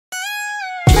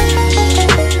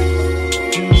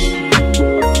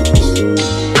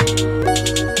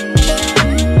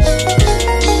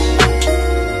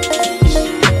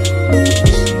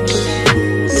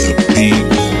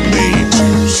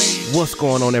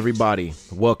going on, everybody?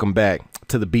 Welcome back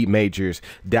to the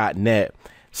beatmajors.net.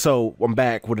 So I'm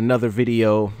back with another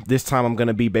video. This time I'm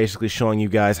gonna be basically showing you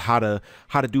guys how to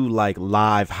do like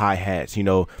live hi-hats. You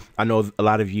know, I know a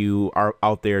lot of you are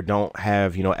out there don't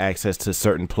have, you know, access to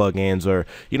certain plugins, or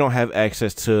you don't have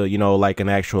access to, you know, like an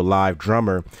actual live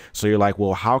drummer. So you're like,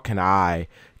 well, how can I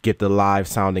get the live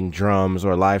sounding drums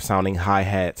or live sounding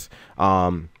hi-hats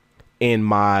in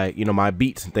my, you know, my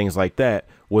beats and things like that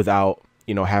without,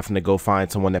 you know, having to go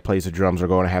find someone that plays the drums, or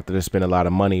going to have to just spend a lot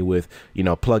of money with, you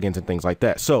know, plugins and things like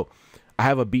that. So I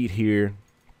have a beat here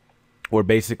where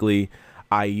basically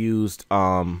I used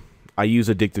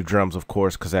Addictive Drums, of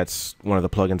course, because that's one of the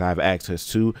plugins I have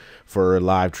access to for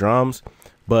live drums.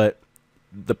 But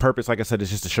the purpose, like I said, is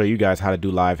just to show you guys how to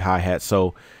do live hi-hats.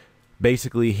 So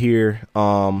basically here,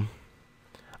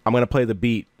 I'm going to play the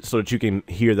beat so that you can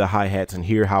hear the hi-hats and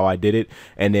hear how I did it.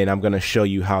 And then I'm going to show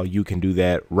you how you can do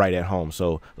that right at home.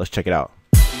 So let's check it out.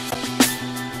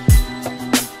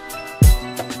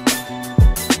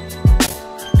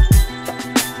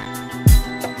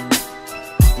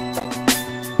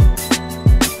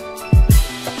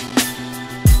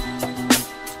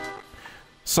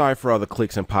 Sorry for all the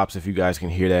clicks and pops if you guys can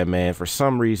hear that, man. For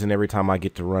some reason, every time I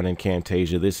get to run in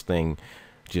Camtasia, this thing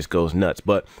just goes nuts.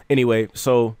 But anyway,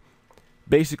 so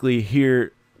basically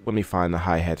here, let me find the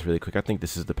hi-hats really quick. I think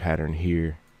this is the pattern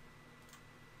here.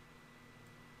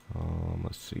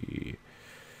 Let's see.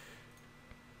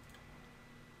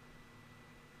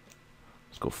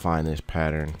 Let's go find this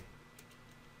pattern.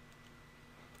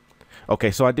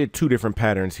 Okay, so I did two different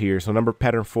patterns here. So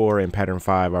pattern 4 and pattern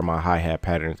 5 are my hi-hat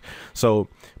patterns. So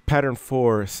pattern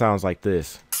 4 sounds like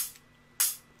this.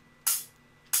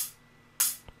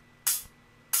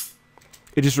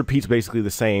 It just repeats basically the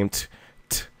same t,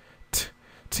 t, t,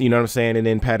 t, you know what I'm saying? And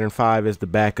then pattern 5 is the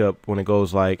backup when it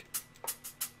goes like.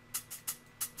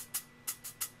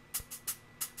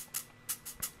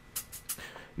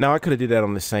 Now I could have did that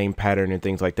on the same pattern and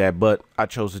things like that, but I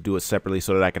chose to do it separately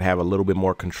so that I could have a little bit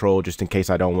more control, just in case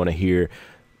I don't want to hear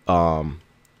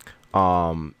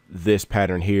this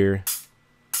pattern here,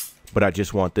 but I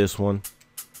just want this one.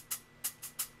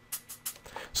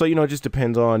 So, you know, it just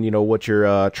depends on, you know, what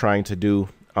you're trying to do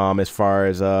as far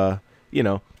as, you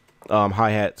know,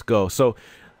 hi-hats go. So,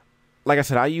 like I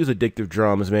said, I use Addictive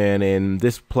Drums, man, and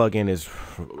this plugin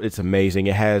it's amazing.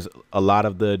 It has a lot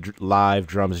of the live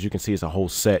drums. As you can see, it's a whole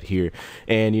set here.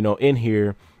 And, you know, in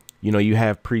here, you know, you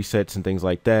have presets and things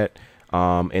like that.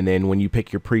 And then when you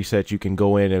pick your presets, you can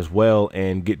go in as well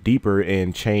and get deeper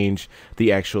and change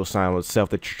the actual sound itself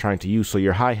that you're trying to use. So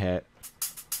your hi-hat,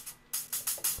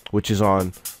 which is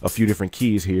on a few different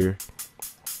keys here,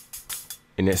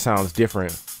 and it sounds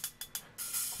different.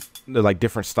 They're like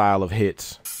different style of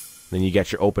hits. Then you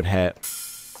got your open hat.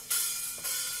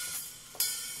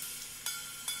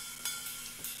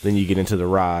 Then you get into the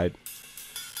ride.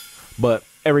 But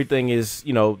everything is,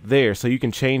 you know, there. So you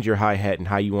can change your hi-hat and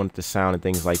how you want it to sound and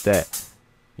things like that.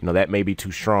 You know, that may be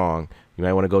too strong. You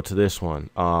might want to go to this one.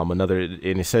 And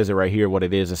it says it right here what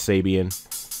it is, a Sabian.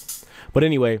 But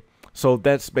anyway, so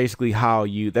that's basically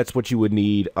that's what you would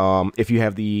need if you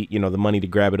have the, you know, the money to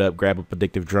grab up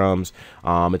Addictive Drums.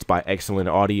 It's by Excellent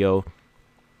Audio.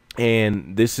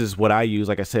 And this is what I use,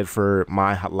 like I said, for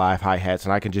my live hi-hats.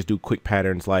 And I can just do quick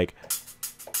patterns like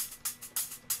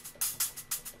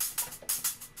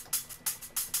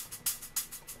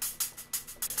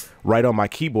right on my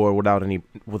keyboard without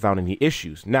any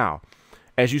issues. Now,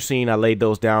 as you've seen, I laid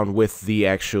those down with the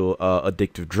actual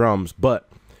Addictive Drums, but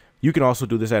you can also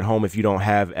do this at home if you don't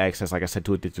have access, like I said,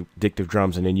 to Addictive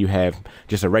Drums, and then you have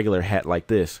just a regular hat like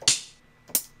this.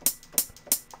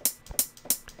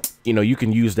 You know, you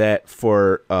can use that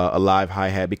for a live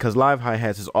hi-hat, because live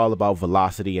hi-hats is all about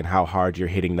velocity and how hard you're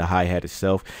hitting the hi-hat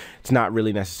itself. It's not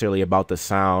really necessarily about the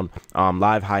sound.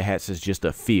 Live hi-hats is just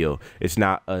a feel. It's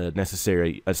not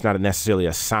necessarily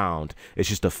a sound. It's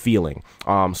just a feeling.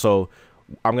 So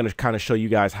I'm going to kind of show you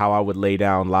guys how I would lay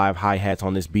down live hi-hats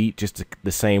on this beat, just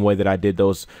the same way that I did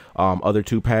those other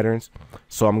two patterns.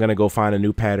 So I'm going to go find a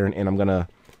new pattern, and I'm going to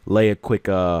lay a quick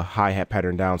hi-hat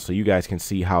pattern down so you guys can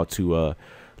see how to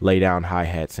lay down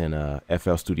hi-hats in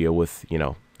FL Studio with, you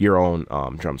know, your own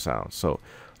drum sounds. So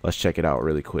let's check it out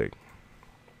really quick.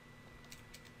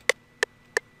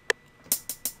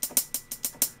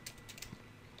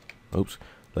 Oops.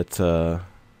 Let's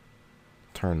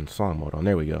turn song mode on.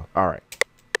 There we go. All right.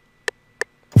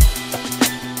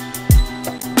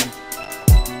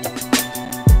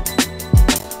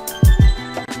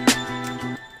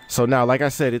 So now, like I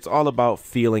said, it's all about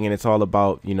feeling, and it's all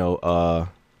about, you know,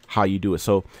 how you do it.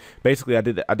 So basically I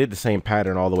did the same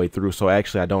pattern all the way through. So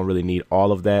actually I don't really need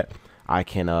all of that. I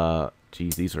can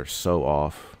Geez, these are so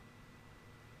off.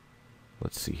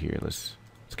 Let's see here. Let's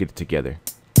get it together.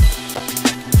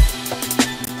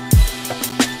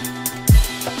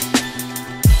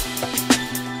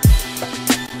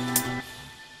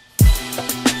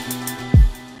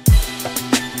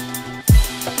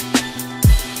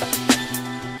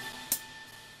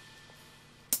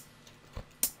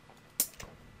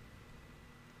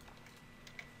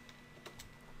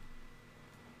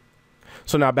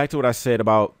 So now back to what I said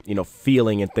about, you know,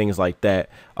 feeling and things like that.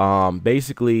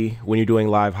 Basically, when you're doing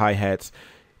live hi-hats,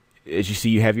 as you see,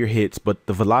 you have your hits, but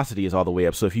the velocity is all the way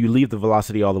up. So if you leave the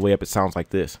velocity all the way up, it sounds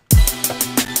like this.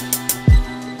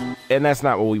 And that's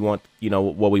not what we want, you know,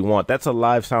 what we want. That's a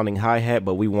live sounding hi-hat,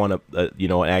 but we want you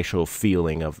know, an actual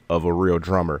feeling of a real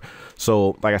drummer.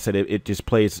 So like I said, it just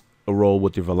plays a role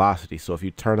with your velocity. So if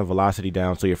you turn the velocity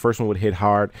down, so your first one would hit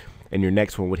hard, and your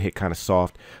next one would hit kind of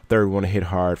soft, third one would hit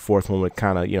hard, fourth one would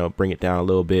kind of, you know, bring it down a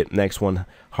little bit, next one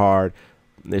hard,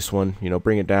 this one, you know,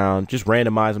 bring it down. Just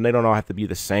randomize them. They don't all have to be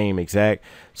the same exact,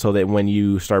 so that when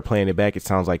you start playing it back, it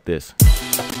sounds like this.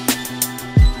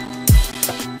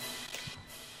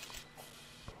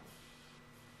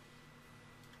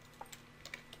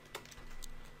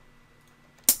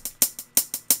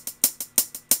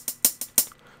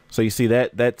 So you see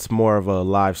that's more of a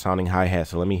live sounding hi-hat.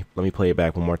 So let me play it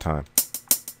back one more time.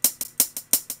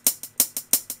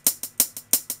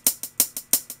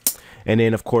 And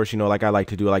then of course, you know, like I like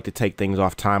to do, I like to take things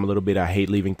off time a little bit. I hate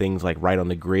leaving things like right on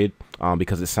the grid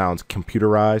because it sounds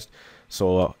computerized.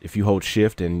 So if you hold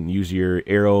shift and use your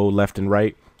arrow left and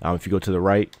right, if you go to the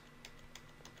right,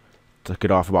 took it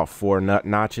off about 4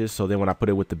 notches. So then when I put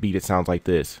it with the beat, it sounds like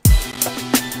this.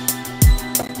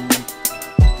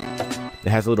 It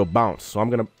has a little bounce, so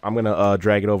I'm gonna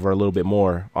drag it over a little bit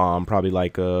more, probably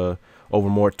like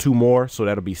over 2 more, so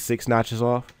that'll be 6 notches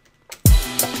off.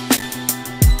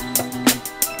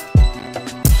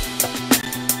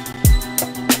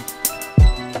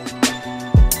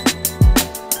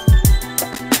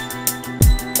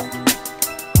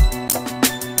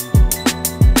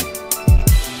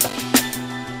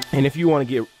 And if you want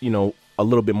to get, you know, a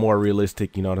little bit more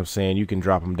realistic, you know what I'm saying, you can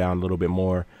drop them down a little bit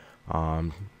more.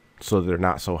 So they're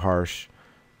not so harsh.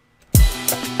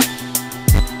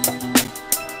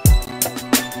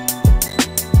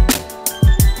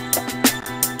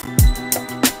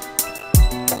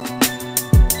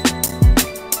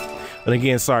 And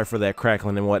again, sorry for that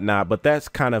crackling and whatnot, but that's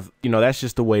kind of, you know, that's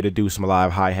just the way to do some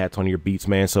live hi-hats on your beats,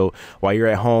 man. So while you're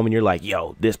at home and you're like,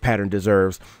 yo, this pattern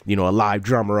deserves, you know, a live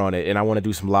drummer on it, and I want to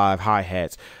do some live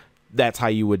hi-hats, that's how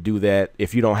you would do that.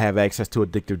 If you don't have access to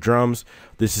addictive drums,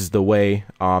 this is the way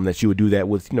that you would do that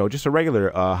with, you know, just a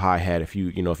regular hi-hat, if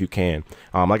you know, if you can.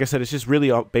 Like I said, it's just really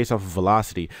based off of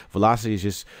velocity. Velocity is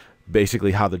just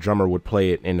basically how the drummer would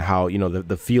play it, and how, you know,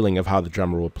 the feeling of how the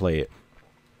drummer would play it.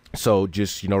 So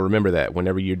just, you know, remember that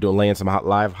whenever you're laying some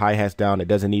live hi-hats down, it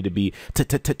doesn't need to be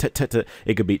t-t-t-t-t-t.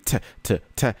 It could be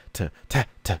t-t-t-t-t-t-t.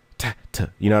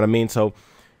 You know what I mean? So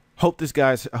I hope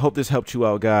this helped you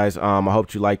out, guys. I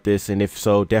hope you like this, and if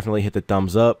so, definitely hit the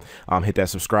thumbs up, hit that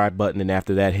subscribe button, and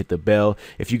after that, hit the bell.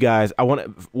 If you guys, I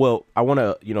want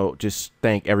to, you know, just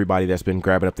thank everybody that's been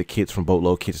grabbing up the kits from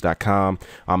boatloadkits.com.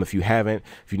 If you haven't,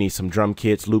 if you need some drum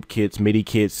kits, loop kits, MIDI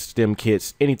kits, stem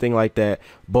kits, anything like that,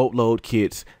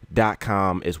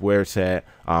 boatloadkits.com is where it's at.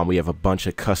 We have a bunch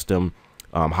of custom,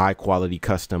 high quality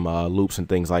custom loops and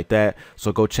things like that,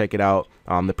 so go check it out.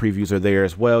 The previews are there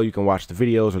as well. You can watch the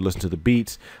videos or listen to the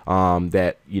beats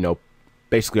that, you know,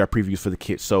 basically are previews for the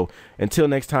kits. So until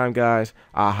next time, guys,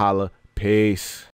 I'll holla. Peace.